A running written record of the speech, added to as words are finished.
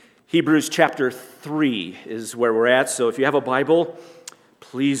Hebrews chapter 3 is where we're at. So if you have a Bible,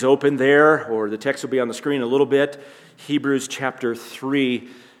 please open there, or the text will be on the screen in a little bit. Hebrews chapter 3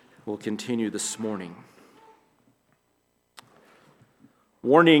 will continue this morning.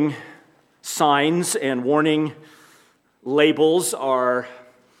 Warning signs and warning labels are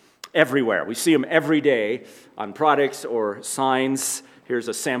everywhere. We see them every day on products or signs. Here's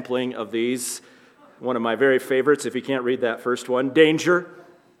a sampling of these. One of my very favorites, if you can't read that first one. Danger.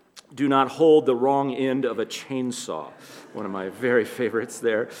 Do not hold the wrong end of a chainsaw. One of my very favorites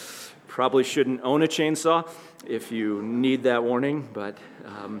there. Probably shouldn't own a chainsaw if you need that warning, but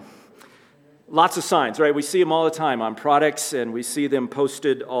lots of signs, right? We see them all the time on products, and we see them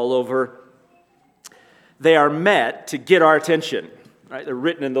posted all over. They are meant to get our attention, right? They're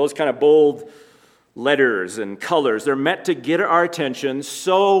written in those kind of bold letters and colors. They're meant to get our attention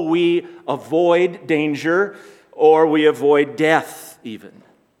so we avoid danger or we avoid death even.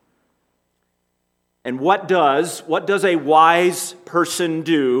 And what does a wise person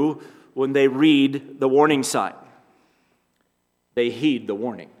do when they read the warning sign? They heed the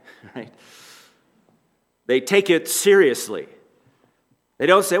warning, right? They take it seriously. They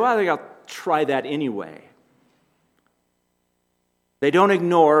don't say, well, I think I'll try that anyway. They don't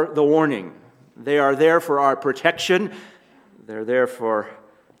ignore the warning. They are there for our protection. They're there for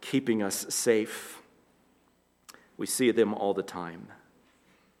keeping us safe. We see them all the time.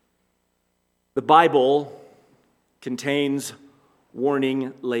 The Bible contains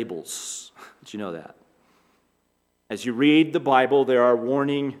warning labels. Did you know that? As you read the Bible, there are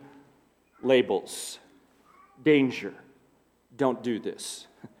warning labels. Danger. Don't do this.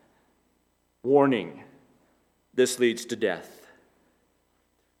 Warning. This leads to death.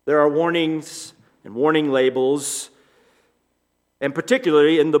 There are warnings and warning labels, and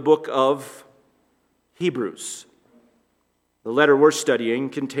particularly in the book of Hebrews. The letter we're studying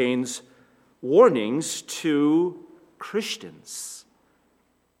contains warnings to Christians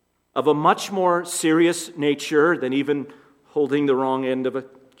of a much more serious nature than even holding the wrong end of a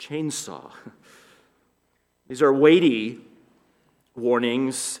chainsaw. These are weighty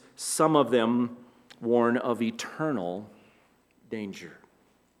warnings. Some of them warn of eternal danger.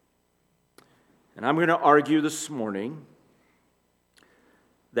 And I'm going to argue this morning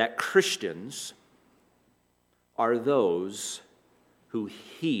that Christians are those who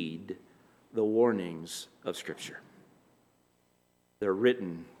heed the warnings of Scripture. They're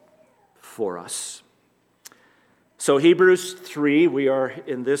written for us. So Hebrews 3, we are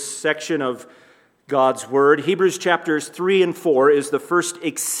in this section of God's Word. Hebrews chapters 3 and 4 is the first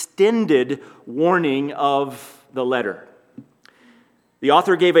extended warning of the letter. The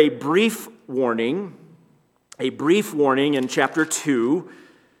author gave a brief warning in chapter 2,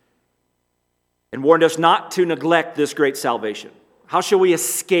 and warned us not to neglect this great salvation. How shall we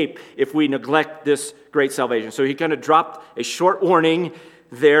escape if we neglect this great salvation? So he kind of dropped a short warning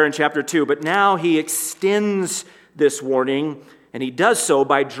there in chapter 2, but now he extends this warning, and he does so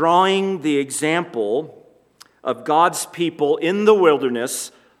by drawing the example of God's people in the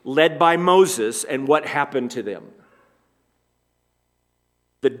wilderness led by Moses and what happened to them.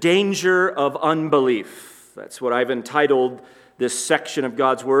 The danger of unbelief. That's what I've entitled this section of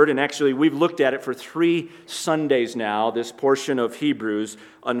God's Word, and actually we've looked at it for 3 Sundays now, this portion of Hebrews,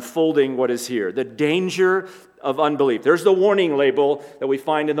 unfolding what is here. The danger of unbelief. There's the warning label that we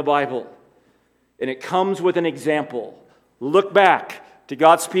find in the Bible, and it comes with an example. Look back to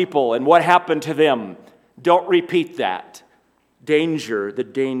God's people and what happened to them. Don't repeat that. Danger, the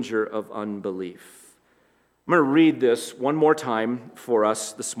danger of unbelief. I'm going to read this one more time for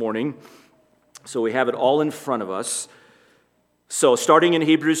us this morning, so we have it all in front of us. So starting in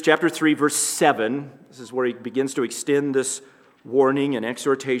Hebrews chapter 3, verse 7, this is where he begins to extend this warning and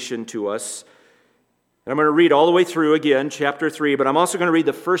exhortation to us. And I'm going to read all the way through again, chapter 3, but I'm also going to read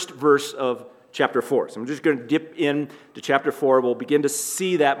the first verse of chapter 4. So I'm just going to dip into chapter 4. We'll begin to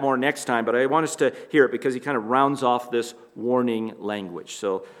see that more next time, but I want us to hear it because he kind of rounds off this warning language.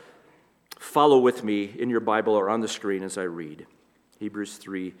 So follow with me in your Bible or on the screen as I read. Hebrews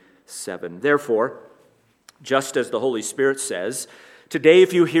 3, 7. Therefore, just as the Holy Spirit says, today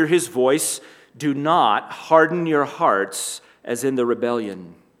if you hear his voice, do not harden your hearts as in the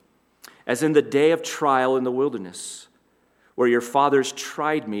rebellion, as in the day of trial in the wilderness, where your fathers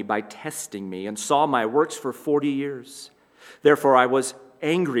tried me by testing me and saw my works for 40 years. Therefore I was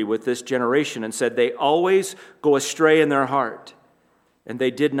angry with this generation and said, they always go astray in their heart, and they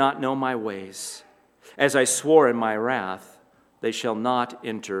did not know my ways. As I swore in my wrath, they shall not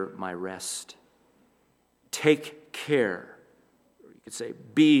enter my rest. Take care, or you could say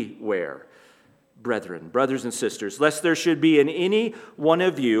beware. brethren, brothers and sisters, lest there should be in any one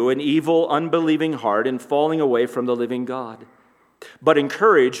of you an evil, unbelieving heart and falling away from the living God. But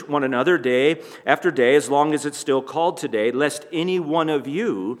encourage one another day after day, as long as it's still called today, lest any one of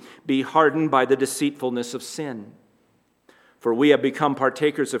you be hardened by the deceitfulness of sin. For we have become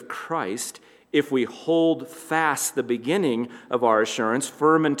partakers of Christ if we hold fast the beginning of our assurance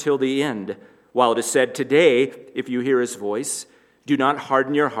firm until the end. While it is said, today, if you hear his voice, do not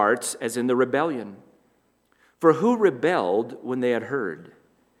harden your hearts as in the rebellion. For who rebelled when they had heard?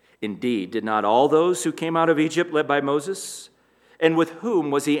 Indeed, did not all those who came out of Egypt led by Moses? And with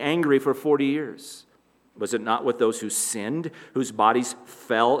whom was he angry for 40 years? Was it not with those who sinned, whose bodies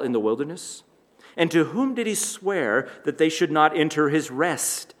fell in the wilderness? And to whom did he swear that they should not enter his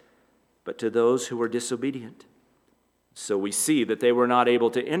rest, but to those who were disobedient? So we see that they were not able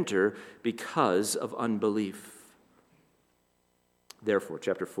to enter because of unbelief. Therefore,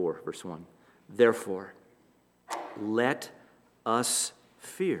 chapter 4, verse 1. Therefore, let us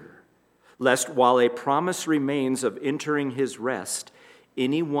fear, lest while a promise remains of entering his rest,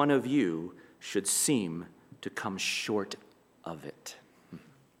 any one of you should seem to come short of it.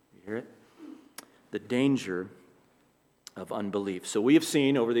 You hear it? The danger of unbelief. So we have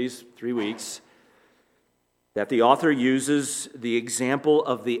seen over these 3 weeks that the author uses the example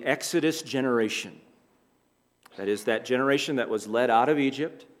of the Exodus generation. That is, that generation that was led out of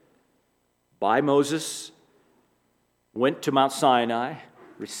Egypt by Moses, went to Mount Sinai,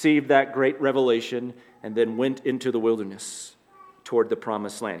 received that great revelation, and then went into the wilderness toward the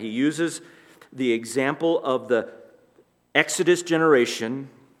promised land. He uses the example of the Exodus generation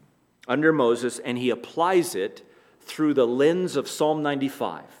under Moses, and he applies it through the lens of Psalm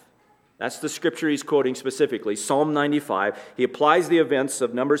 95. That's the scripture he's quoting specifically, Psalm 95. He applies the events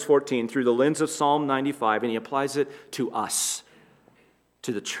of Numbers 14 through the lens of Psalm 95, and he applies it to us,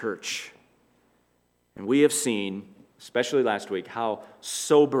 to the church. And we have seen, especially last week, how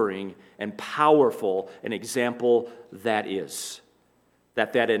sobering and powerful an example that is.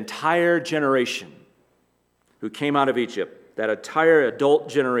 That entire generation who came out of Egypt, that entire adult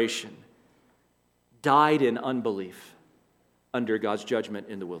generation, died in unbelief under God's judgment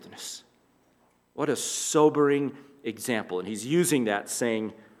in the wilderness. What a sobering example. And he's using that,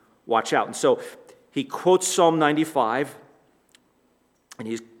 saying, watch out. And so he quotes Psalm 95, and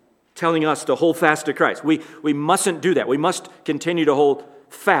he's telling us to hold fast to Christ. We mustn't do that. We must continue to hold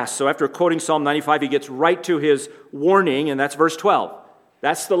fast. So after quoting Psalm 95, he gets right to his warning, and that's verse 12.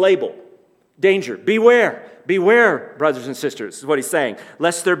 That's the label. Danger. Beware. Beware, brothers and sisters, is what he's saying.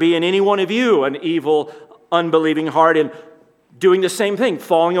 Lest there be in any one of you an evil, unbelieving heart and doing the same thing,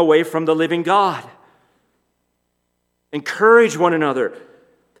 falling away from the living God. Encourage one another,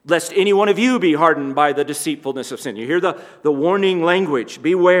 lest any one of you be hardened by the deceitfulness of sin. You hear the warning language.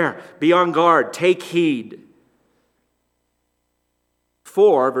 Beware, be on guard, take heed.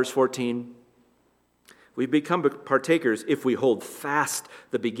 4, verse 14, we become partakers if we hold fast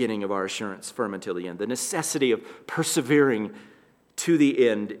the beginning of our assurance firm until the end. The necessity of persevering to the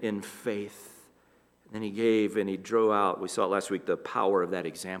end in faith. And he gave and he drew out, we saw it last week, the power of that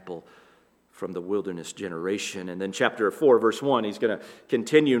example from the wilderness generation. And then chapter 4, verse 1, he's going to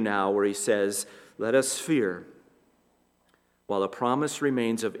continue now where he says, let us fear, while a promise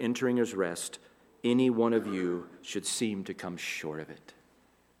remains of entering his rest, any one of you should seem to come short of it.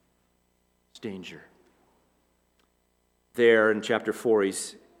 It's danger. There in chapter 4,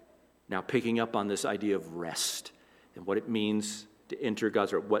 he's now picking up on this idea of rest and what it means to enter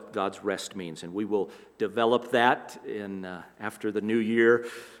God's rest, what God's rest means. And we will develop that in after the new year,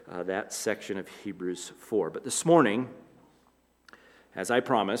 that section of Hebrews 4. But this morning, as I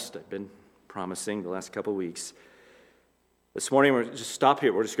promised, I've been promising the last couple of weeks, this morning we're just stop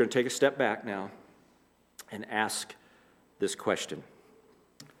here. We're just going to take a step back now and ask this question.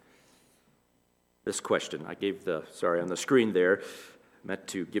 This question, I gave on the screen there, meant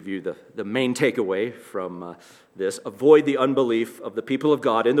to give you the main takeaway from this. Avoid the unbelief of the people of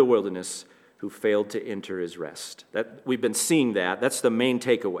God in the wilderness who failed to enter his rest. That we've been seeing that. That's the main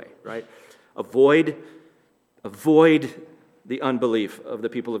takeaway, right? Avoid the unbelief of the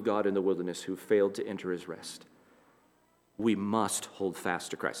people of God in the wilderness who failed to enter his rest. We must hold fast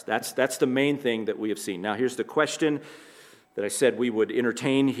to Christ. That's the main thing that we have seen. Now here's the question that I said we would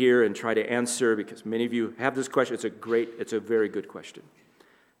entertain here and try to answer, because many of you have this question. It's a very good question.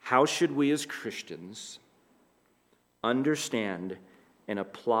 How should we as Christians understand and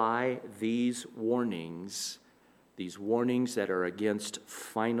apply these warnings that are against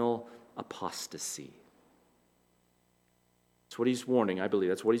final apostasy? That's what he's warning, I believe.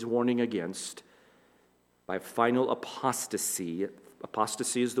 That's what he's warning against. By final apostasy,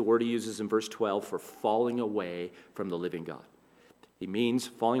 Apostasy is the word he uses in verse 12 for falling away from the living God. He means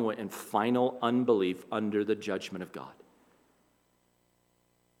falling away in final unbelief under the judgment of God.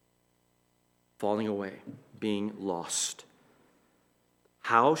 Falling away, being lost.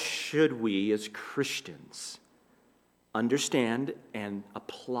 How should we as Christians understand and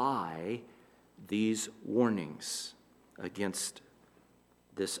apply these warnings against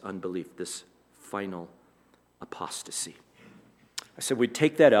this unbelief, this final apostasy? I said we'd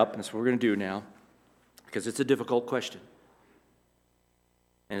take that up, and that's what we're going to do now, because it's a difficult question.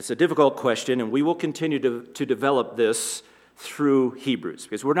 And it's a difficult question, and we will continue to develop this through Hebrews,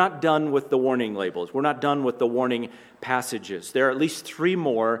 because we're not done with the warning labels. We're not done with the warning passages. There are at least 3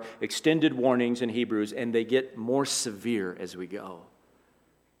 more extended warnings in Hebrews, and they get more severe as we go.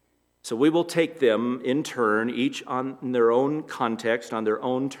 So we will take them in turn, each on their own context, on their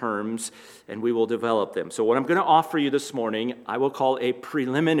own terms, and we will develop them. So what I'm going to offer you this morning, I will call a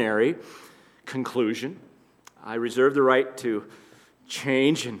preliminary conclusion. I reserve the right to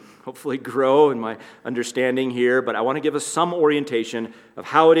change and hopefully grow in my understanding here, but I want to give us some orientation of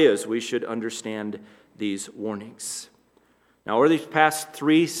how it is we should understand these warnings. Now, over these past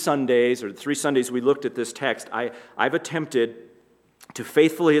 3 Sundays, or the 3 Sundays we looked at this text, I've attempted to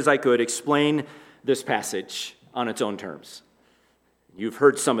faithfully as I could explain this passage on its own terms. You've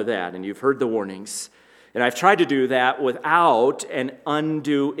heard some of that, and you've heard the warnings. And I've tried to do that without an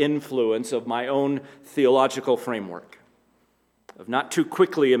undue influence of my own theological framework, of not too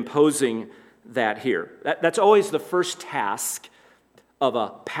quickly imposing that here. That's always the first task of a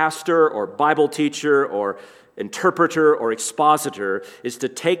pastor or Bible teacher or interpreter or expositor, is to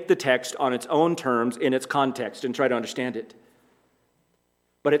take the text on its own terms in its context and try to understand it.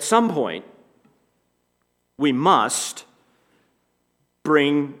 But at some point, we must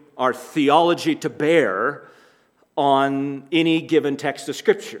bring our theology to bear on any given text of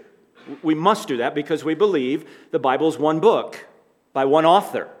Scripture. We must do that because we believe the Bible is one book by one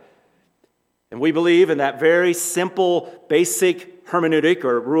author. And we believe in that very simple, basic hermeneutic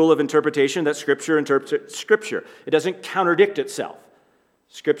or rule of interpretation that Scripture interprets Scripture. It doesn't contradict itself.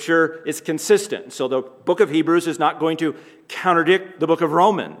 Scripture is consistent. So the book of Hebrews is not going to contradict the book of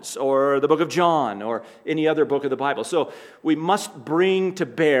Romans or the book of John or any other book of the Bible. So we must bring to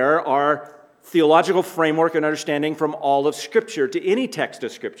bear our theological framework and understanding from all of Scripture to any text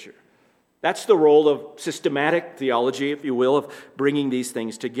of Scripture. That's the role of systematic theology, if you will, of bringing these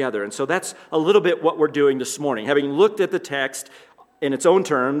things together. And so that's a little bit what we're doing this morning. Having looked at the text in its own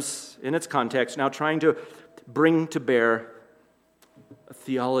terms, in its context, now trying to bring to bear a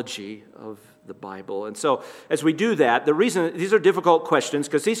theology of the Bible. And so as we do that, the reason these are difficult questions,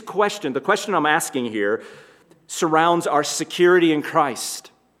 because the question I'm asking here surrounds our security in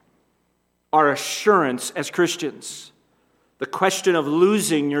Christ, our assurance as Christians, the question of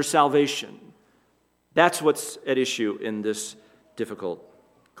losing your salvation. That's what's at issue in this difficult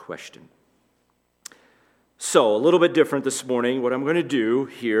question. So, a little bit different this morning. What I'm going to do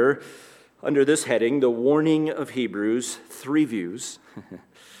here under this heading, the warning of Hebrews, 3 views. I'm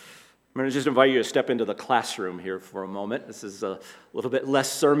going to just invite you to step into the classroom here for a moment. This is a little bit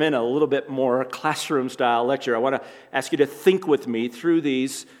less sermon, a little bit more classroom-style lecture. I want to ask you to think with me through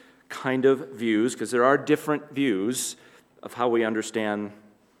these kind of views, because there are different views of how we understand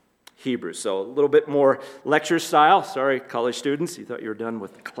Hebrews. So a little bit more lecture style. Sorry, college students, you thought you were done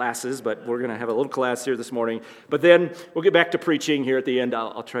with classes, but we're going to have a little class here this morning. But then we'll get back to preaching here at the end.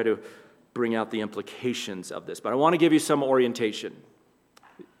 I'll try to bring out the implications of this. But I want to give you some orientation.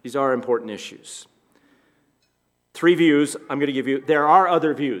 These are important issues. 3 views I'm going to give you. There are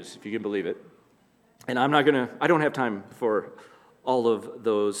other views, if you can believe it. And I don't have time for all of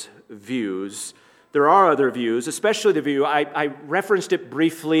those views. There are other views, especially the view, I referenced it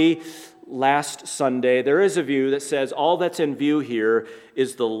briefly last Sunday. There is a view that says all that's in view here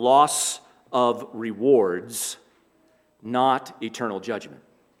is the loss of rewards, not eternal judgment.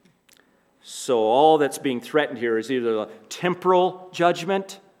 So all that's being threatened here is either the temporal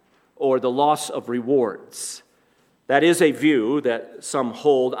judgment or the loss of rewards. That is a view that some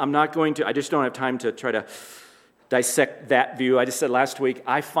hold. I just don't have time to try to dissect that view. I just said last week,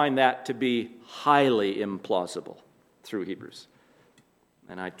 I find that to be highly implausible through Hebrews.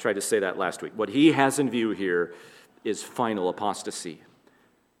 And I tried to say that last week. What he has in view here is final apostasy,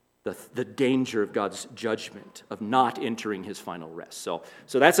 the danger of God's judgment, of not entering his final rest. So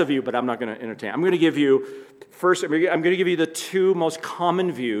that's a view, but I'm not going to entertain. I'm going to give you, first, I'm going to give you the 2 most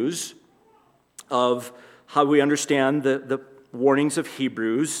common views of how we understand the warnings of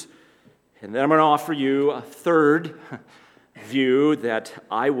Hebrews. And then I'm going to offer you a 3rd view that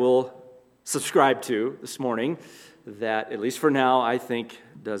I will subscribe to this morning, that, at least for now, I think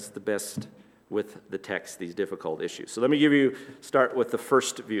does the best with the text, these difficult issues. So let me start with the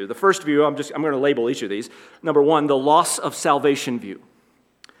first view. The first view, I'm going to label each of these. Number one, the loss of salvation view.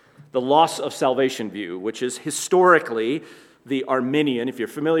 The loss of salvation view, which is historically the Arminian, if you're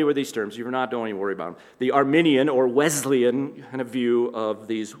familiar with these terms, if you're not, don't even worry about them, the Arminian or Wesleyan kind of view of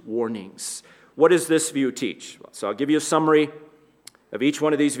these warnings. What does this view teach? So I'll give you a summary of each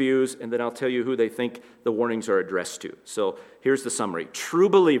one of these views, and then I'll tell you who they think the warnings are addressed to. So here's the summary. True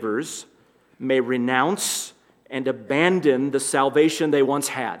believers may renounce and abandon the salvation they once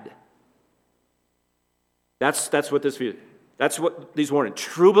had. That's what this view, that's what these warnings.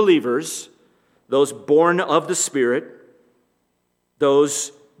 True believers, those born of the Spirit,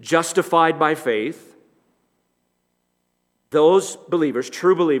 those justified by faith, those believers,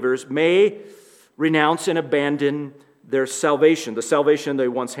 true believers, may renounce and abandon their salvation, the salvation they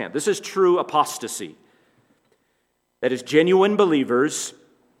once had. This is true apostasy. That is, genuine believers,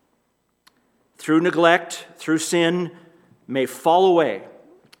 through neglect, through sin, may fall away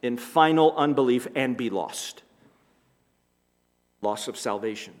in final unbelief and be lost. Loss of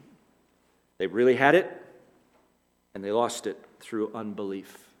salvation. They really had it, and they lost it through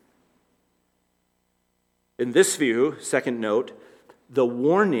unbelief. In this view, second note,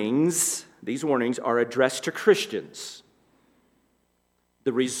 these warnings are addressed to Christians.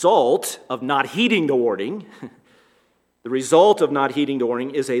 The result of not heeding the warning,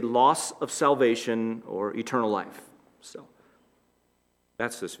 is a loss of salvation or eternal life. So,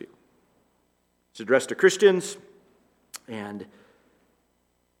 that's this view. It's addressed to Christians, and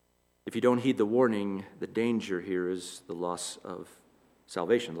if you don't heed the warning, the danger here is the loss of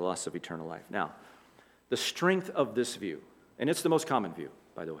salvation, the loss of eternal life. Now, the strength of this view, and it's the most common view,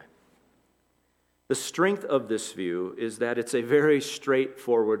 by the way. The strength of this view is that it's a very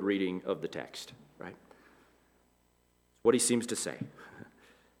straightforward reading of the text, right? What he seems to say.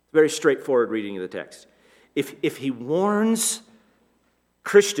 Very straightforward reading of the text. If he warns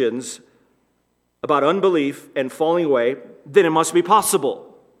Christians about unbelief and falling away, then it must be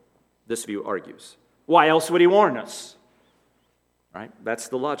possible, this view argues. Why else would he warn us? Right? That's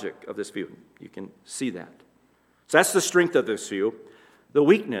the logic of this view. You can see that. So that's the strength of this view. The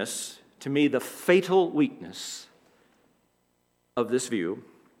weakness, to me, the fatal weakness of this view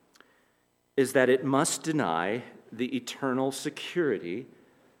is that it must deny the eternal security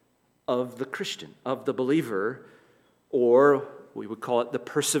of the Christian, of the believer, or we would call it the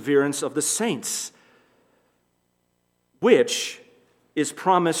perseverance of the saints, which is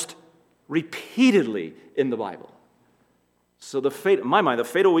promised repeatedly in the Bible. So in my mind, the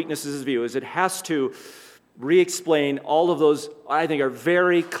fatal weakness of this view is it has to re-explain all of those, I think, are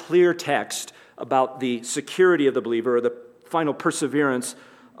very clear texts about the security of the believer, or the final perseverance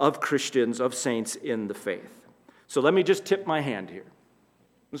of Christians, of saints in the faith. So let me just tip my hand here.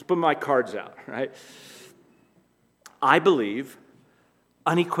 Let's put my cards out, right? I believe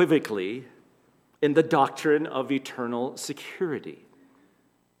unequivocally in the doctrine of eternal security.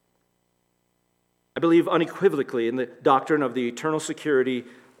 I believe unequivocally in the doctrine of the eternal security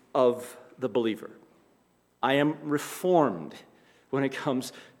of the believer. I am reformed when it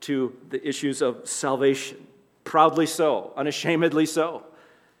comes to the issues of salvation. Proudly so, unashamedly so.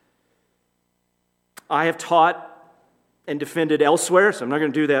 I have taught and defended elsewhere, so I'm not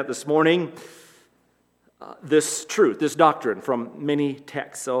going to do that this morning, this truth, this doctrine from many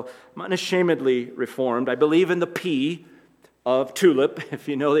texts. So I'm unashamedly reformed. I believe in the P of TULIP. If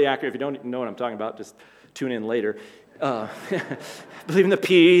you know the acronym, if you don't know what I'm talking about, just tune in later. Believe in the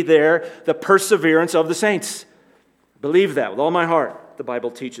P there, the perseverance of the saints. Believe that with all my heart. The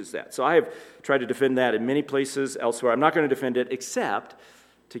Bible teaches that. So I have tried to defend that in many places elsewhere. I'm not going to defend it except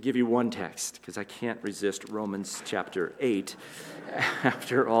to give you one text, because I can't resist Romans chapter 8.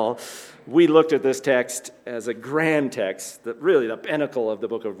 After all, we looked at this text as a grand text, really the pinnacle of the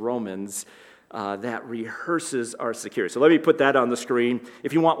book of Romans, that rehearses our security. So let me put that on the screen.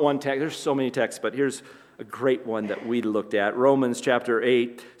 If you want one text, there's so many texts, but here's a great one that we looked at. Romans chapter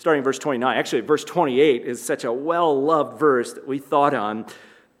 8, starting verse 29. Actually, verse 28 is such a well-loved verse that we thought on.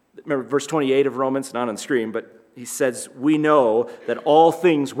 Remember verse 28 of Romans? Not on the screen, but he says, we know that all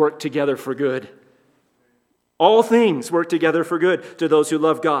things work together for good. All things work together for good to those who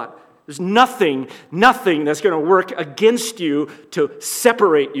love God. There's nothing that's going to work against you to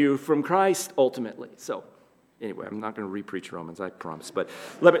separate you from Christ ultimately. So anyway, I'm not going to re-preach Romans, I promise. But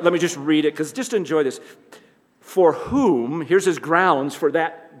let me just read it, because just enjoy this. For whom, here's his grounds for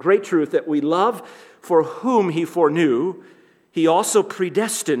that great truth that we love, for whom he foreknew, he also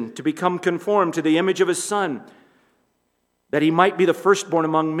predestined to become conformed to the image of his Son, that he might be the firstborn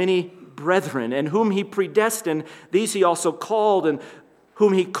among many brethren, and whom he predestined, these he also called, and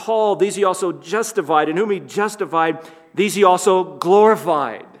whom he called, these he also justified, and whom he justified, these he also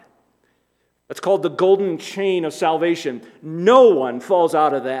glorified. That's called the golden chain of salvation. No one falls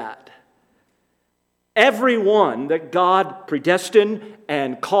out of that. Everyone that God predestined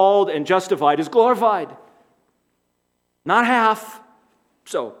and called and justified is glorified. Not half.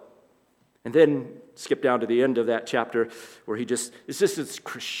 So, and then skip down to the end of that chapter where it's just this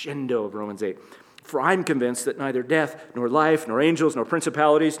crescendo of Romans 8. For I'm convinced that neither death, nor life, nor angels, nor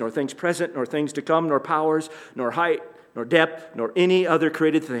principalities, nor things present, nor things to come, nor powers, nor height, nor depth, nor any other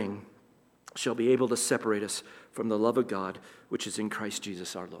created thing shall be able to separate us from the love of God, which is in Christ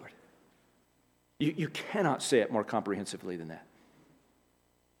Jesus our Lord. You cannot say it more comprehensively than that.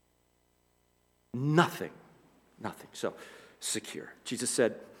 Nothing. So, secure. Jesus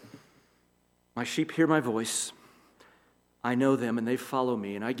said, my sheep hear my voice. I know them, and they follow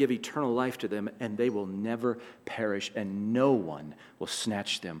me, and I give eternal life to them, and they will never perish, and no one will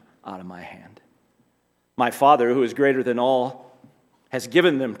snatch them out of my hand. My Father, who is greater than all, has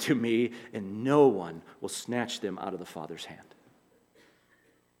given them to me, and no one will snatch them out of the Father's hand.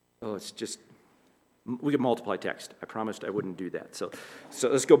 Oh, it's just, we can multiply text. I promised I wouldn't do that. So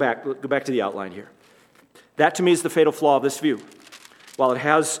let's go back to the outline here. That to me is the fatal flaw of this view. While it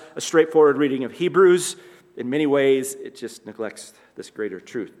has a straightforward reading of Hebrews, in many ways it just neglects this greater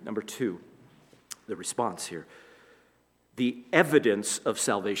truth. Number two, the response here. The evidence of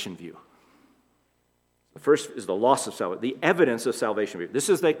salvation view. The first is the loss of salvation, the evidence of salvation view. This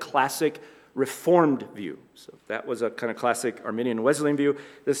is the classic Reformed view. So that was a kind of classic Arminian Wesleyan view.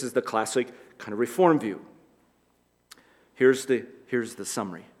 This is the classic kind of Reformed view. Here's the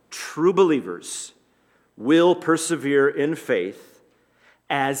summary. True believers will persevere in faith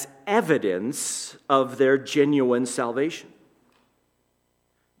as evidence of their genuine salvation.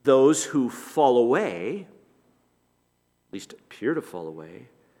 Those who fall away, at least appear to fall away,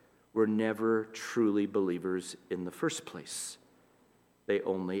 were never truly believers in the first place. They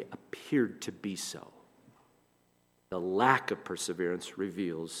only appeared to be so. The lack of perseverance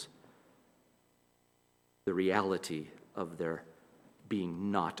reveals the reality of their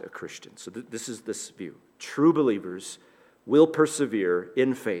being not a Christian. So this is this view. True believers will persevere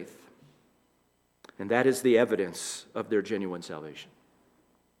in faith, and that is the evidence of their genuine salvation.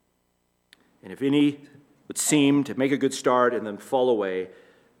 And if any would seem to make a good start and then fall away,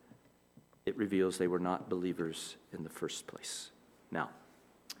 it reveals they were not believers in the first place. Now,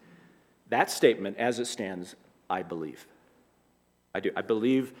 that statement, as it stands, I believe. I do. I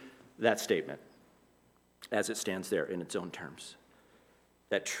believe that statement, as it stands there in its own terms.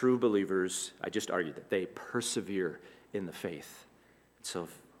 That true believers, I just argued that they persevere in the faith. So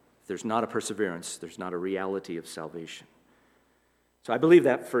if there's not a perseverance, there's not a reality of salvation. So I believe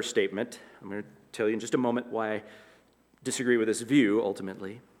that first statement. I'm going to tell you in just a moment why I disagree with this view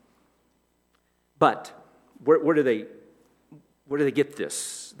ultimately. But where do they get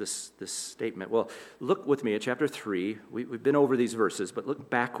this statement? Well, look with me at chapter 3. We've been over these verses, but look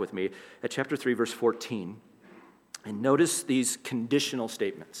back with me at chapter 3, verse 14. And notice these conditional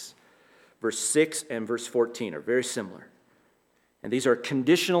statements. Verse 6 and verse 14 are very similar. And these are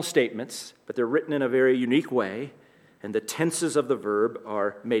conditional statements, but they're written in a very unique way, and the tenses of the verb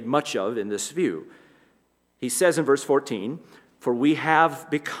are made much of in this view. He says in verse 14, "For we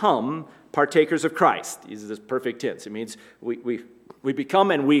have become partakers of Christ." He uses this perfect tense. It means we become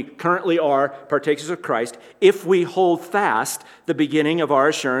and we currently are partakers of Christ if we hold fast the beginning of our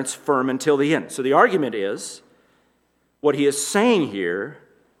assurance firm until the end. So the argument is, what he is saying here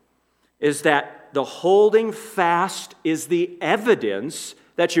is that the holding fast is the evidence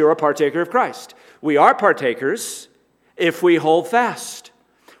that you're a partaker of Christ. We are partakers if we hold fast.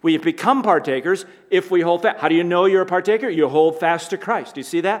 We become partakers if we hold fast. How do you know you're a partaker? You hold fast to Christ. Do you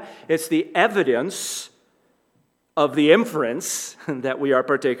see that? It's the evidence of the inference that we are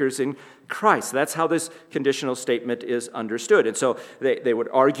partakers in Christ. That's how this conditional statement is understood. And so they would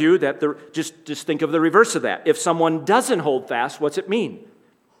argue that just think of the reverse of that. If someone doesn't hold fast, what's it mean?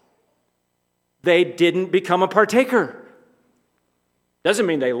 They didn't become a partaker. Doesn't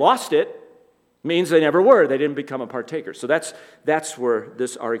mean they lost it. Means they never were. They didn't become a partaker. So that's where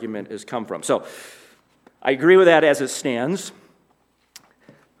this argument has come from. So I agree with that as it stands.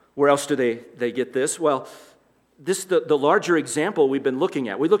 Where else do they get this? Well, this the larger example we've been looking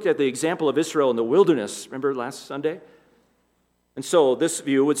at. We looked at the example of Israel in the wilderness. Remember last Sunday? And so this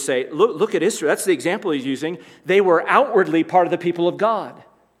view would say, look at Israel. That's the example he's using. They were outwardly part of the people of God.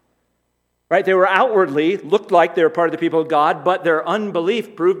 Right? They were outwardly, looked like they were part of the people of God, but their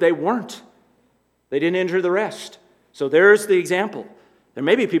unbelief proved they weren't. They didn't enter the rest. So there's the example. There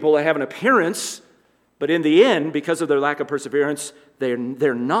may be people that have an appearance, but in the end, because of their lack of perseverance, they're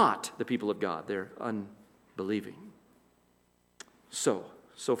not the people of God. They're unbelieving. So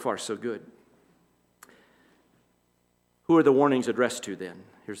far, so good. Who are the warnings addressed to then?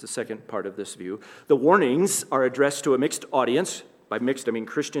 Here's the second part of this view. The warnings are addressed to a mixed audience. By mixed, I mean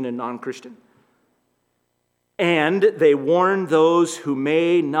Christian and non-Christian. And they warn those who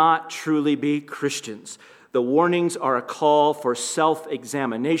may not truly be Christians. The warnings are a call for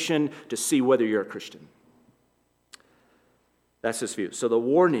self-examination to see whether you're a Christian. That's this view. So the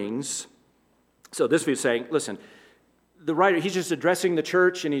warnings, so this view is saying, listen, the writer, he's just addressing the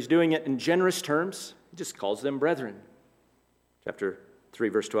church and he's doing it in generous terms. He just calls them brethren. Chapter 3,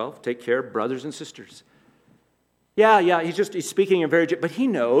 verse 12, take care, brothers and sisters. Yeah, he's speaking in but he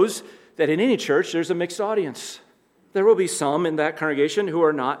knows that in any church there's a mixed audience. There will be some in that congregation who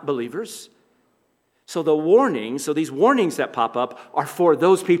are not believers. So these warnings that pop up are for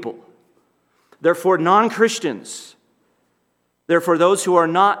those people. They're for non-Christians. They're for those who are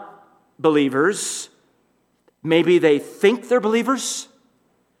not believers. Maybe they think they're believers.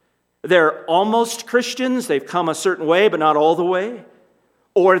 They're almost Christians. They've come a certain way, but not all the way.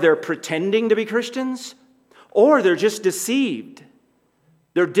 Or they're pretending to be Christians. Or they're just deceived.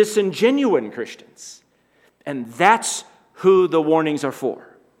 They're disingenuine Christians. And that's who the warnings are for.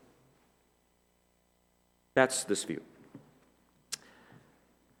 That's this view.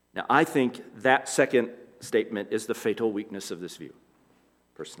 Now, I think that second statement is the fatal weakness of this view,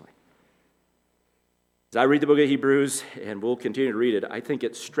 personally. As I read the book of Hebrews, and we'll continue to read it, I think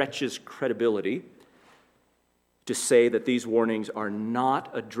it stretches credibility to say that these warnings are not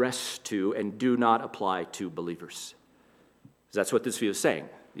addressed to and do not apply to believers. That's what this view is saying.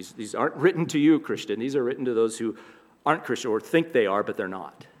 These aren't written to you, Christian. These are written to those who aren't Christian or think they are, but they're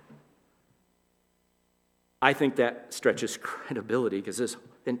not. I think that stretches credibility because this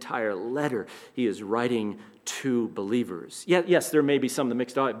entire letter he is writing to believers. Yes, there may be some of the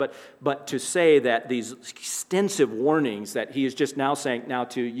mixed audience, but to say that these extensive warnings that he is just now saying, now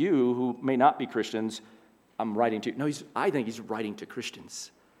to you who may not be Christians, I'm writing to you. No, I think he's writing to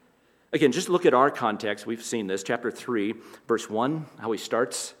Christians. Again, just look at our context. We've seen this. Chapter 3, verse 1, how he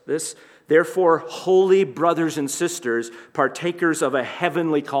starts this. Therefore, holy brothers and sisters, partakers of a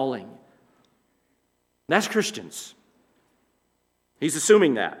heavenly calling. That's Christians. He's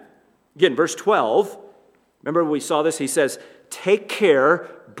assuming that. Again, verse 12, remember we saw this? He says, take care,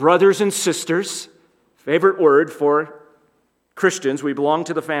 brothers and sisters. Favorite word for Christians. We belong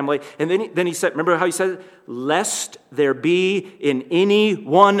to the family. And then he said, remember how he said, lest there be in any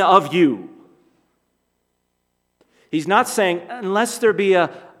one of you. He's not saying, unless there be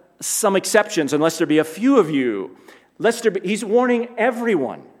some exceptions, unless there be a few of you. He's warning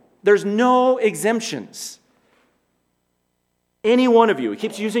everyone. There's no exemptions. Any one of you. He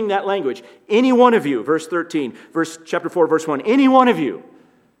keeps using that language. Any one of you. Verse 13. Chapter 4, verse 1. Any one of you.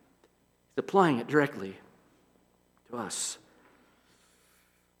 He's applying it directly to us.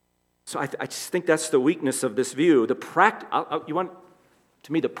 So I just think that's the weakness of this view. The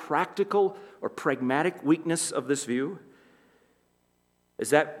practical or pragmatic weakness of this view is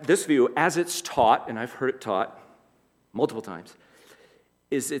that this view, as it's taught, and I've heard it taught multiple times,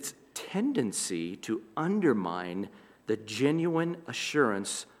 is its tendency to undermine the genuine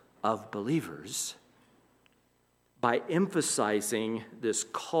assurance of believers by emphasizing this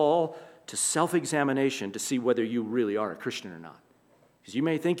call to self-examination to see whether you really are a Christian or not. Because you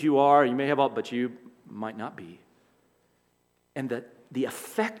may think you are, you may have all, but you might not be. And that the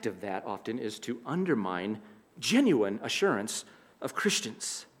effect of that often is to undermine genuine assurance of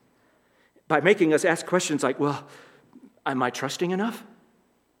Christians by making us ask questions like, well, am I trusting enough?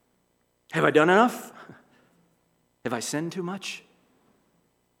 Have I done enough? Have I sinned too much?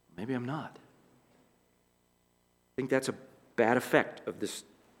 Maybe I'm not. I think that's a bad effect of this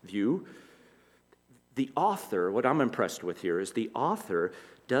view. The author, what I'm impressed with here is the author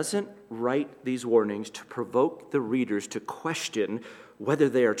doesn't write these warnings to provoke the readers to question whether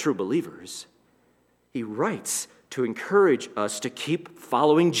they are true believers. He writes to encourage us to keep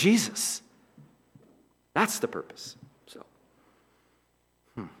following Jesus. That's the purpose.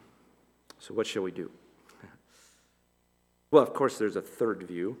 So what shall we do? Well, of course, there's a third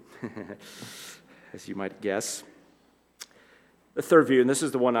view, as you might guess. The third view, and this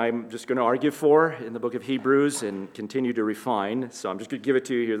is the one I'm just going to argue for in the book of Hebrews and continue to refine. So I'm just going to give it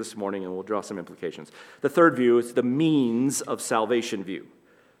to you here this morning, and we'll draw some implications. The third view is the means of salvation view.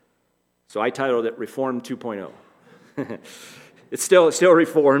 So I titled it Reformed 2.0. It's still a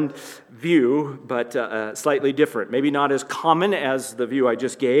Reformed view, but slightly different. Maybe not as common as the view I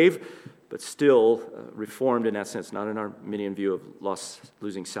just gave, but still reformed in that sense, not an Arminian view of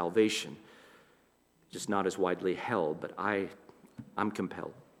losing salvation, just not as widely held, but I'm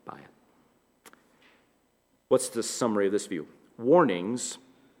compelled by it. What's the summary of this view? Warnings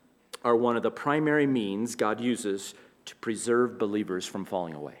are one of the primary means God uses to preserve believers from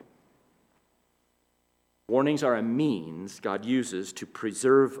falling away. Warnings are a means God uses to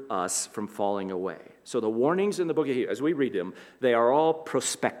preserve us from falling away. So the warnings in the book of Hebrews, as we read them, they are all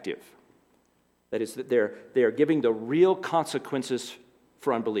prospective. That is, that they are giving the real consequences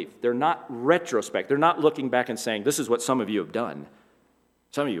for unbelief. They're not retrospect. They're not looking back and saying, this is what some of you have done.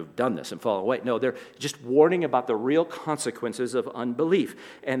 Some of you have done this and fallen away. No, they're just warning about the real consequences of unbelief.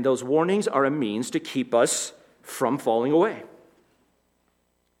 And those warnings are a means to keep us from falling away.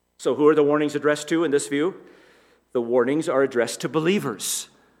 So who are the warnings addressed to in this view? The warnings are addressed to believers.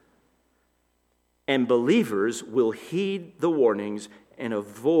 And believers will heed the warnings and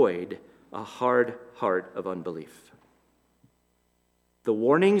avoid a hard heart of unbelief. The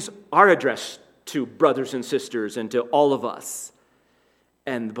warnings are addressed to brothers and sisters and to all of us.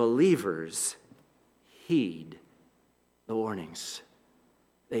 And believers heed the warnings.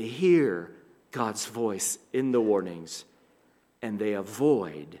 They hear God's voice in the warnings, and they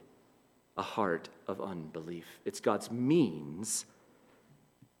avoid a heart of unbelief. It's God's means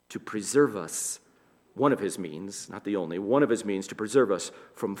to preserve us, one of his means, not the only, one of his means to preserve us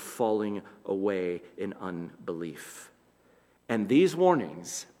from falling away in unbelief. And these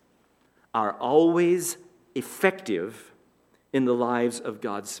warnings are always effective in the lives of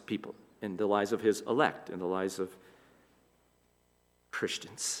God's people, in the lives of his elect, in the lives of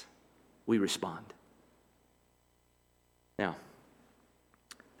Christians. We respond. Now,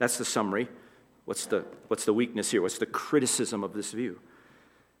 that's the summary. What's the weakness here? What's the criticism of this view?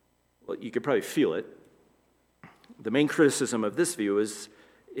 Well, you could probably feel it. The main criticism of this view is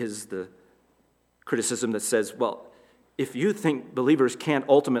the criticism that says, well, if you think believers can't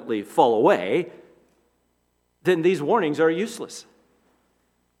ultimately fall away, then these warnings are useless.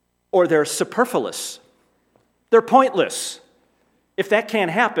 Or they're superfluous. They're pointless. If that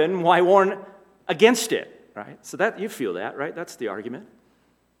can't happen, why warn against it? Right? So that you feel that, right? That's the argument.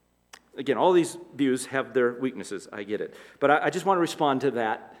 Again, all these views have their weaknesses. I get it. But I just want to respond to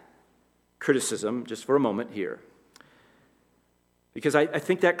that criticism just for a moment here. Because I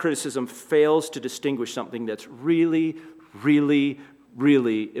think that criticism fails to distinguish something that's really, really,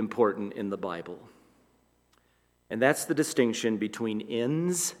 really important in the Bible. And that's the distinction between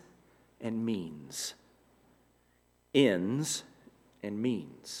ends and means. Ends and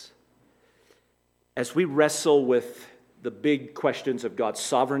means. As we wrestle with the big questions of God's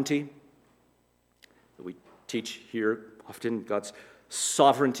sovereignty, that we teach here often, God's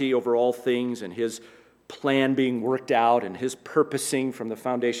sovereignty over all things and his plan being worked out and his purposing from the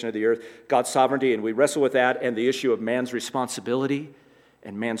foundation of the earth, God's sovereignty, and we wrestle with that and the issue of man's responsibility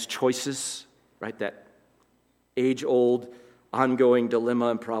and man's choices, right? That age-old, ongoing dilemma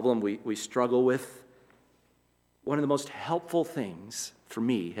and problem we struggle with. One of the most helpful things for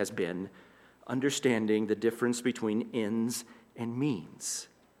me has been understanding the difference between ends and means.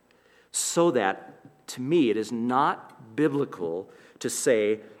 So that, to me, it is not biblical to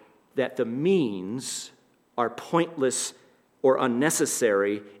say that the means are pointless or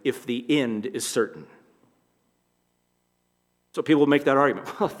unnecessary if the end is certain. So people make that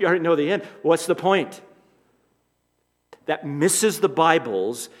argument. Well, if you already know the end, what's the point? That misses the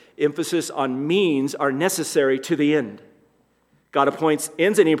Bible's emphasis on means are necessary to the end. God appoints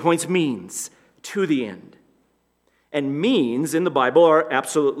ends and he appoints means to the end. And means in the Bible are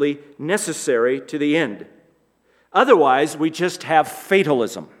absolutely necessary to the end. Otherwise, we just have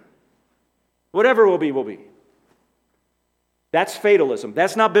fatalism. Whatever will be, will be. That's fatalism.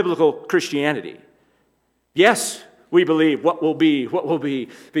 That's not biblical Christianity. Yes, we believe what will be,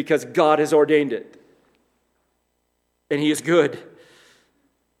 because God has ordained it. And he is good.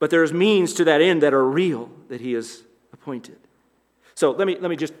 But there's means to that end that are real, that he has appointed. So let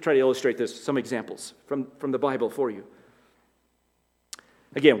me just try to illustrate this, some examples from the Bible for you.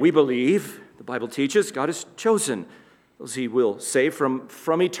 Again, we believe, the Bible teaches, God has chosen those he will save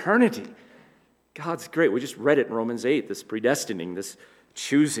from eternity. God's great. We just read it in Romans 8, this predestining, this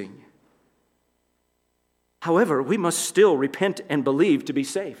choosing. However, we must still repent and believe to be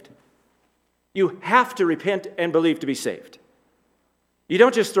saved. You have to repent and believe to be saved. You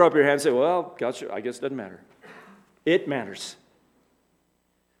don't just throw up your hand and say, well, God, I guess it doesn't matter. It matters.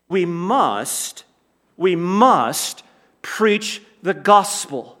 We must preach the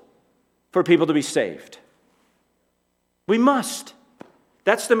gospel for people to be saved. We must.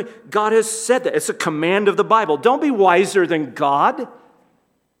 God has said that. It's a command of the Bible. Don't be wiser than God.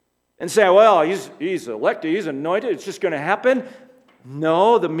 and say, well, he's elected, he's anointed, it's just going to happen.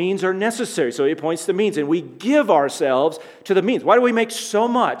 No, the means are necessary. So he points to means, and we give ourselves to the means. Why do we make so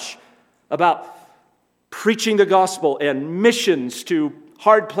much about preaching the gospel and missions to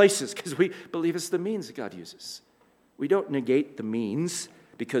hard places? Because we believe it's the means that God uses. We don't negate the means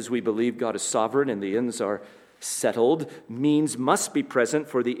because we believe God is sovereign and the ends are settled. Means must be present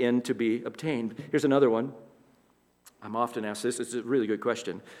for the end to be obtained. Here's another one. I'm often asked this. It's a really good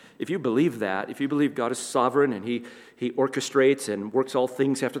question. If you believe that, if you believe God is sovereign and He orchestrates and works all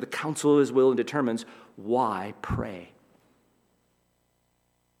things after the counsel of His will and determines, why pray?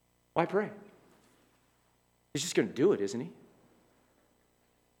 Why pray? He's just going to do it, isn't He?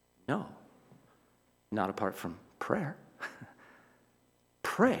 No. Not apart from prayer.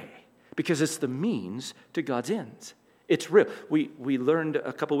 Pray, because it's the means to God's ends. It's real. We learned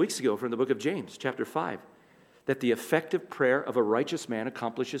a couple weeks ago from the book of James, chapter 5, that the effective prayer of a righteous man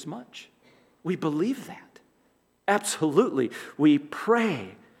accomplishes much. We believe that. Absolutely. We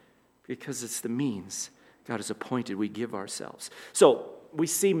pray because it's the means God has appointed. We give ourselves. So we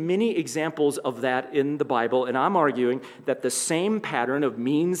see many examples of that in the Bible, and I'm arguing that the same pattern of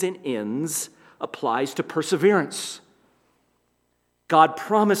means and ends applies to perseverance. God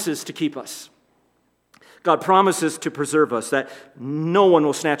promises to keep us. God promises to preserve us, that no one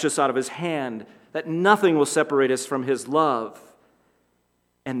will snatch us out of His hand, that nothing will separate us from His love.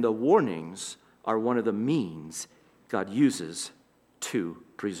 And the warnings are one of the means God uses to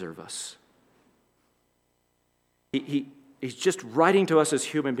preserve us. He's just writing to us as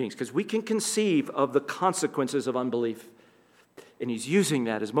human beings because we can conceive of the consequences of unbelief. And He's using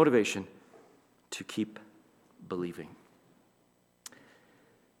that as motivation to keep believing.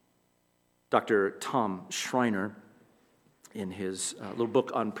 Dr. Tom Schreiner, in his little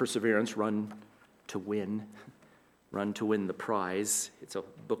book on perseverance, Run to Win the Prize. It's a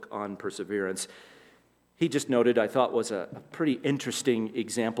book on perseverance. He just noted, I thought was a pretty interesting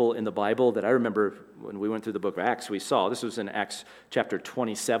example in the Bible that I remember when we went through the book of Acts, we saw. This was in Acts chapter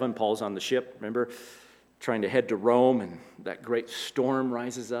 27. Paul's on the ship, remember? Trying to head to Rome, and that great storm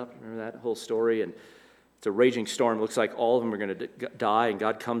rises up. Remember that whole story? And it's a raging storm. It looks like all of them are going to die, and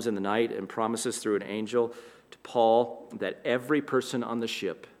God comes in the night and promises through an angel to Paul that every person on the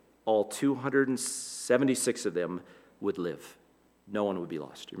ship, all 276 of them, would live. No one would be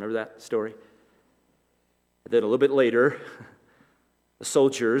lost. You remember that story? And then a little bit later, the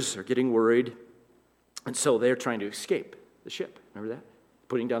soldiers are getting worried, and so they're trying to escape the ship. Remember that?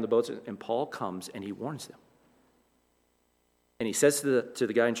 Putting down the boats, and Paul comes and he warns them. And he says to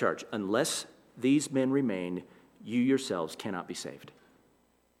the guy in charge, unless these men remain, you yourselves cannot be saved.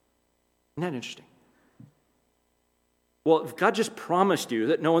 Isn't that interesting? Well, if God just promised you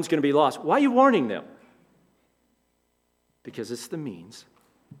that no one's going to be lost, why are you warning them? Because it's the means.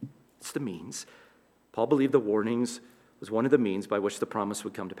 It's the means. Paul believed the warnings was one of the means by which the promise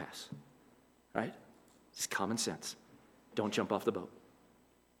would come to pass. Right? It's common sense. Don't jump off the boat,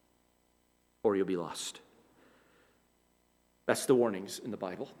 or you'll be lost. That's the warnings in the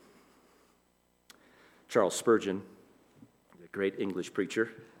Bible. Charles Spurgeon, the great English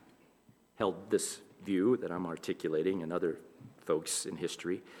preacher, held this view that I'm articulating and other folks in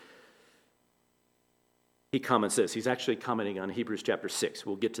history. He comments this. He's actually commenting on Hebrews chapter 6.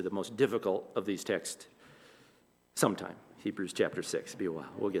 We'll get to the most difficult of these texts sometime. Hebrews chapter 6. Be a while.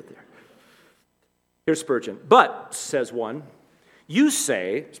 We'll get there. Here's Spurgeon. But, says one, you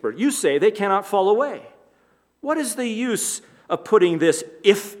say they cannot fall away. What is the use of putting this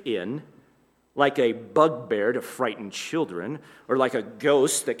if in, like a bugbear to frighten children, or like a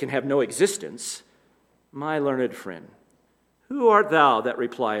ghost that can have no existence? My learned friend, who art thou that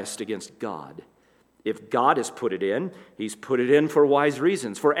repliest against God? If God has put it in, He's put it in for wise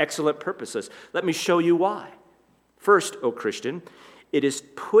reasons, for excellent purposes. Let me show you why. First, O Christian, it is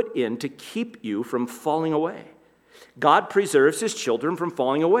put in to keep you from falling away. God preserves His children from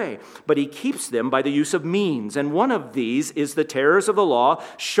falling away, but He keeps them by the use of means, and one of these is the terrors of the law,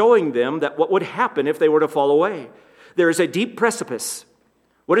 showing them that what would happen if they were to fall away. There is a deep precipice.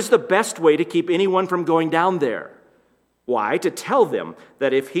 What is the best way to keep anyone from going down there? Why? To tell them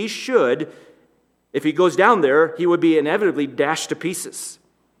that if he goes down there, he would be inevitably dashed to pieces.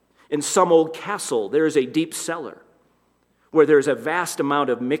 In some old castle, there is a deep cellar where there is a vast amount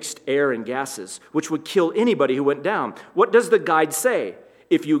of mixed air and gases, which would kill anybody who went down. What does the guide say?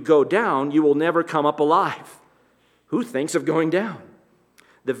 If you go down, you will never come up alive. Who thinks of going down?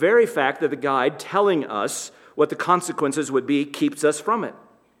 The very fact that the guide telling us what the consequences would be keeps us from it.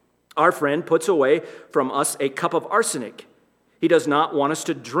 Our friend puts away from us a cup of arsenic. He does not want us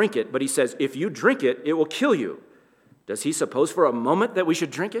to drink it, but he says, if you drink it, it will kill you. Does he suppose for a moment that we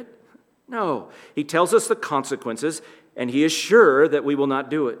should drink it? No. He tells us the consequences, and he is sure that we will not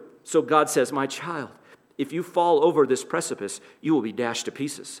do it. So God says, my child, if you fall over this precipice, you will be dashed to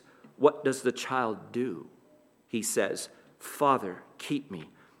pieces. What does the child do? He says, Father, keep me.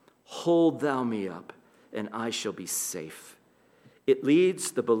 Hold thou me up, and I shall be safe. It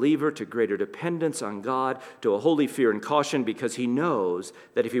leads the believer to greater dependence on God, to a holy fear and caution, because he knows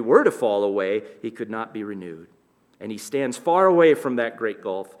that if he were to fall away, he could not be renewed. And he stands far away from that great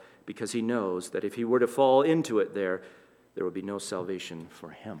gulf, because he knows that if he were to fall into it there would be no salvation for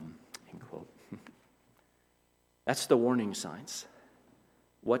him. End quote. That's the warning signs.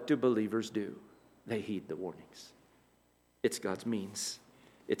 What do believers do? They heed the warnings. It's God's means.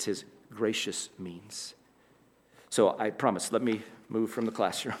 It's his gracious means. So I promise, let me move from the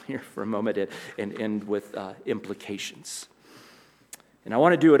classroom here for a moment and end with implications. And I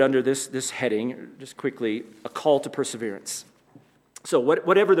want to do it under this heading, just quickly, a call to perseverance. So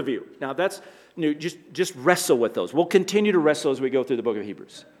whatever the view. Now that's new, just wrestle with those. We'll continue to wrestle as we go through the book of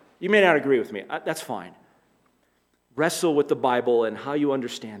Hebrews. You may not agree with me. That's fine. Wrestle with the Bible and how you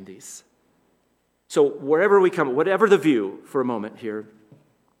understand these. So wherever we come, whatever the view for a moment here,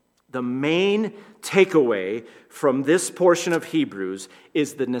 the main takeaway from this portion of Hebrews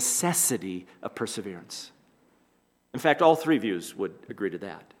is the necessity of perseverance. In fact, all three views would agree to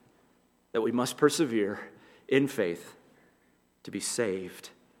that we must persevere in faith to be saved.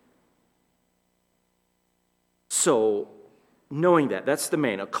 So, knowing that's the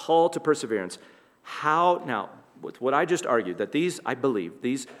main, a call to perseverance. How, now, with what I just argued, that I believe,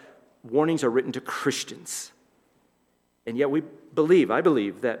 these warnings are written to Christians. And yet I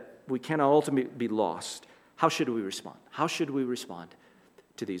believe that we cannot ultimately be lost. How should we respond? How should we respond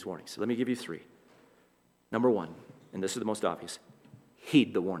to these warnings? So let me give you three. Number one, and this is the most obvious,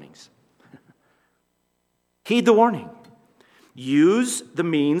 heed the warnings. Heed the warning. Use the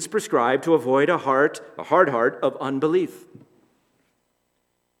means prescribed to avoid a hard heart of unbelief.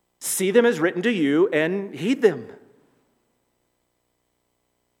 See them as written to you and heed them.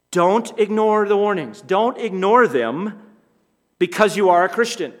 Don't ignore the warnings. Don't ignore them because you are a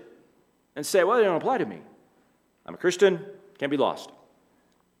Christian and say, well, they don't apply to me. I'm a Christian, can't be lost.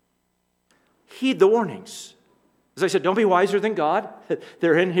 Heed the warnings. As I said, don't be wiser than God.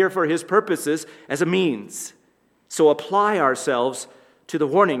 They're in here for his purposes as a means. So apply ourselves to the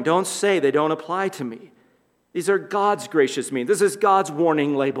warning. Don't say they don't apply to me. These are God's gracious means. This is God's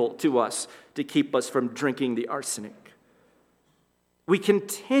warning label to us to keep us from drinking the arsenic. We're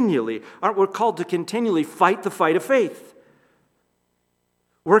called to continually fight the fight of faith.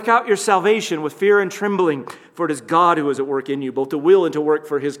 Work out your salvation with fear and trembling, for it is God who is at work in you, both to will and to work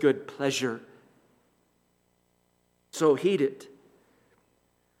for his good pleasure. So heed it.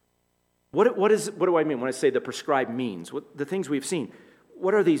 What do I mean when I say the prescribed means? The things we've seen.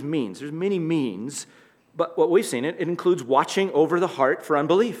 What are these means? There's many means, but what we've seen, it includes watching over the heart for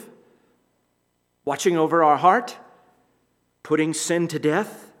unbelief. Watching over our heart, putting sin to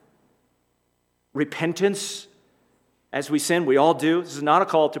death, repentance as we sin. We all do. This is not a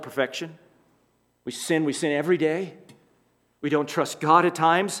call to perfection. We sin every day. We don't trust God at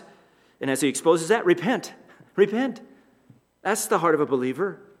times. And as he exposes that, repent. Repent. That's the heart of a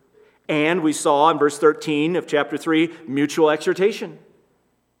believer. And we saw in verse 13 of chapter 3, mutual exhortation.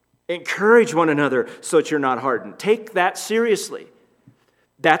 Encourage one another so that you're not hardened. Take that seriously.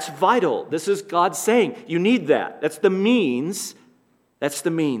 That's vital. This is God saying, you need that. That's the means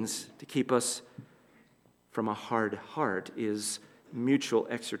to keep us from a hard heart is mutual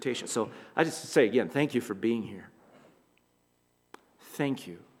exhortation. So I just say again, thank you for being here. Thank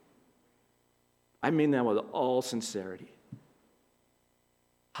you. I mean that with all sincerity.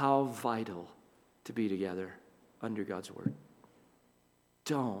 How vital to be together under God's word.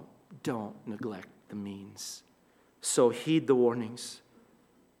 Don't neglect the means. So heed the warnings,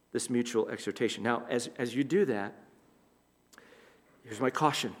 this mutual exhortation. Now, as you do that, here's my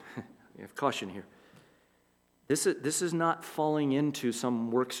caution. We have caution here. This is not falling into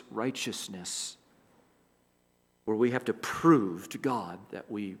some works righteousness where we have to prove to God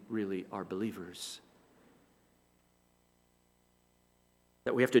that we really are believers.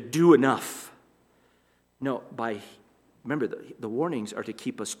 That we have to do enough. No, remember, the warnings are to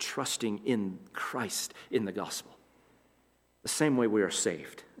keep us trusting in Christ, in the gospel. The same way we are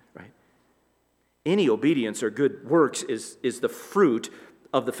saved, right? Any obedience or good works is the fruit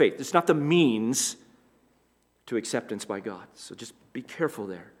of the faith. It's not the means to acceptance by God. So just be careful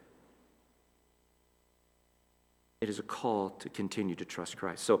there. It is a call to continue to trust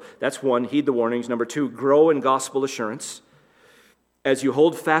Christ. So that's one, heed the warnings. Number two, grow in gospel assurance. As you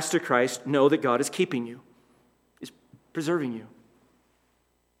hold fast to Christ, know that God is keeping you. He's preserving you.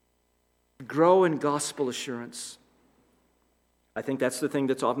 grow in gospel assurance. I think that's the thing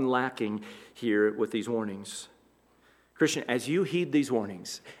that's often lacking here with these warnings. Christian, as you heed these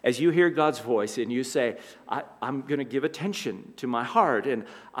warnings, as you hear God's voice and you say, I'm going to give attention to my heart and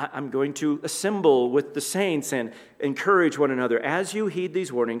I'm going to assemble with the saints and encourage one another, as you heed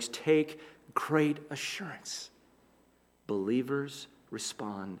these warnings, take great assurance. Believers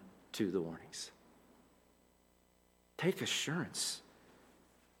respond to the warnings. Take assurance.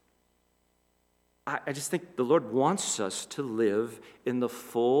 I just think the Lord wants us to live in the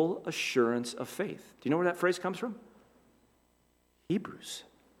full assurance of faith. Do you know where that phrase comes from? Hebrews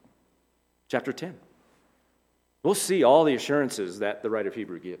chapter 10. We'll see all the assurances that the writer of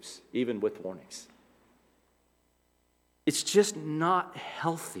Hebrews gives, even with warnings. It's just not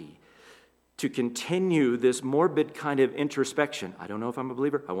healthy to continue this morbid kind of introspection. I don't know if I'm a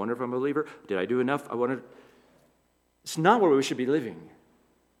believer. I wonder if I'm a believer. Did I do enough? It's not where we should be living.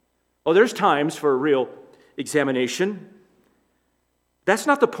 Oh, there's times for a real examination. That's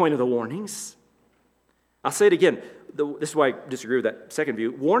not the point of the warnings. I'll say it again. This is why I disagree with that second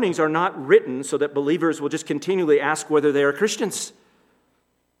view. Warnings are not written so that believers will just continually ask whether they are Christians.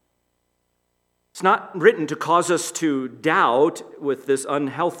 It's not written to cause us to doubt with this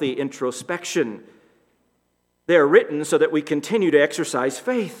unhealthy introspection. They are written so that we continue to exercise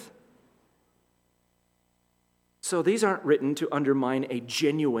faith. So these aren't written to undermine a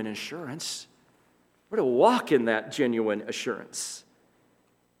genuine assurance. We're to walk in that genuine assurance.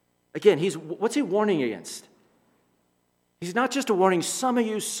 Again, what's he warning against? He's not just a warning. Some of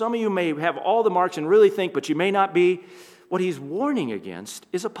you may have all the marks and really think, but you may not be. What he's warning against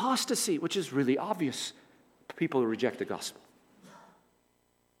is apostasy, which is really obvious. People who reject the gospel.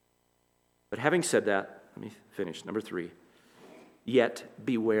 But having said that, let me finish. Number 3. Yet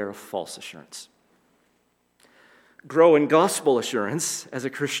beware of false assurance. Grow in gospel assurance as a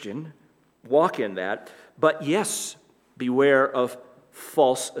Christian. Walk in that. But yes, beware of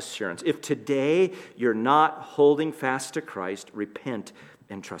false assurance. If today you're not holding fast to Christ, repent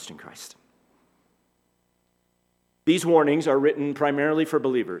and trust in Christ. These warnings are written primarily for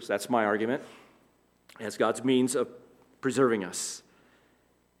believers. That's my argument, as God's means of preserving us.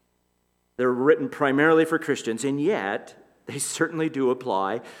 They're written primarily for Christians, and yet they certainly do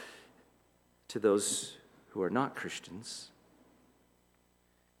apply to those who are not Christians.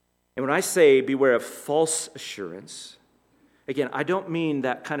 And when I say beware of false assurance, again, I don't mean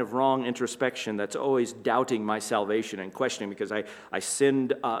that kind of wrong introspection that's always doubting my salvation and questioning because I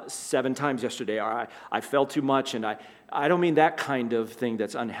sinned 7 times yesterday or I fell too much, and I don't mean that kind of thing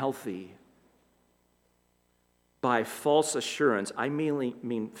that's unhealthy. By false assurance, I mainly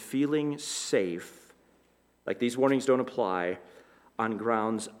mean feeling safe, like these warnings don't apply, on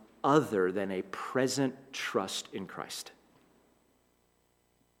grounds other than a present trust in Christ.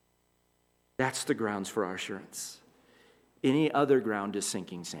 That's the grounds for our assurance. Any other ground is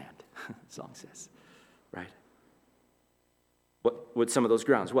sinking sand, the song says, right? What would some of those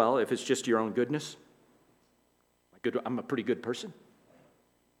grounds? Well, if it's just your own goodness, I'm a pretty good person.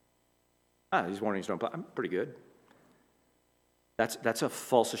 These warnings don't apply. I'm pretty good. That's a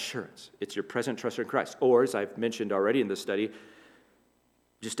false assurance. It's your present trust in Christ. Or, as I've mentioned already in this study,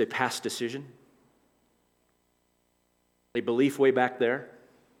 just a past decision, a belief way back there.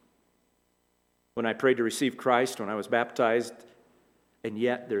 When I prayed to receive Christ, when I was baptized, and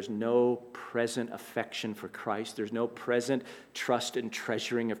yet there's no present affection for Christ. There's no present trust and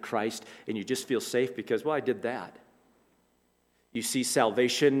treasuring of Christ, and you just feel safe because, well, I did that. You see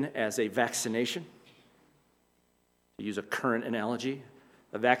salvation as a vaccination. To use a current analogy,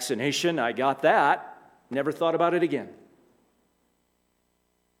 a vaccination, I got that, never thought about it again.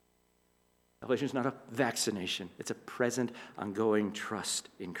 Salvation is not a vaccination. It's a present, ongoing trust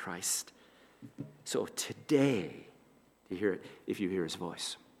in Christ. So today, if you hear his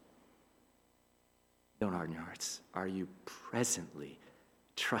voice, don't harden your hearts. Are you presently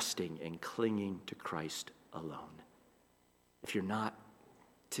trusting and clinging to Christ alone? If you're not,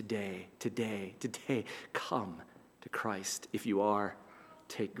 today, come to Christ. If you are,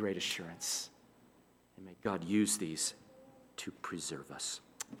 take great assurance. And may God use these to preserve us.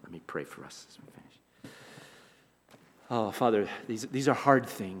 Let me pray for us as we finish. Oh, Father, these are hard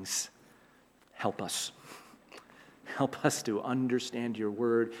things. Help us. Help us to understand your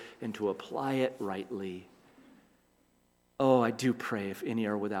word and to apply it rightly. Oh, I do pray if any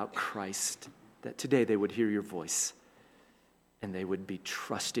are without Christ, that today they would hear your voice and they would be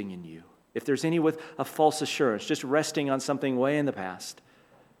trusting in you. If there's any with a false assurance, just resting on something way in the past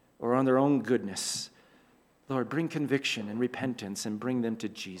or on their own goodness, Lord, bring conviction and repentance and bring them to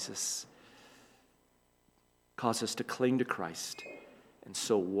Jesus. Cause us to cling to Christ and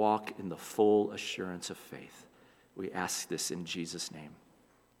so walk in the full assurance of faith. We ask this in Jesus' name.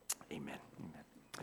 Amen. Amen.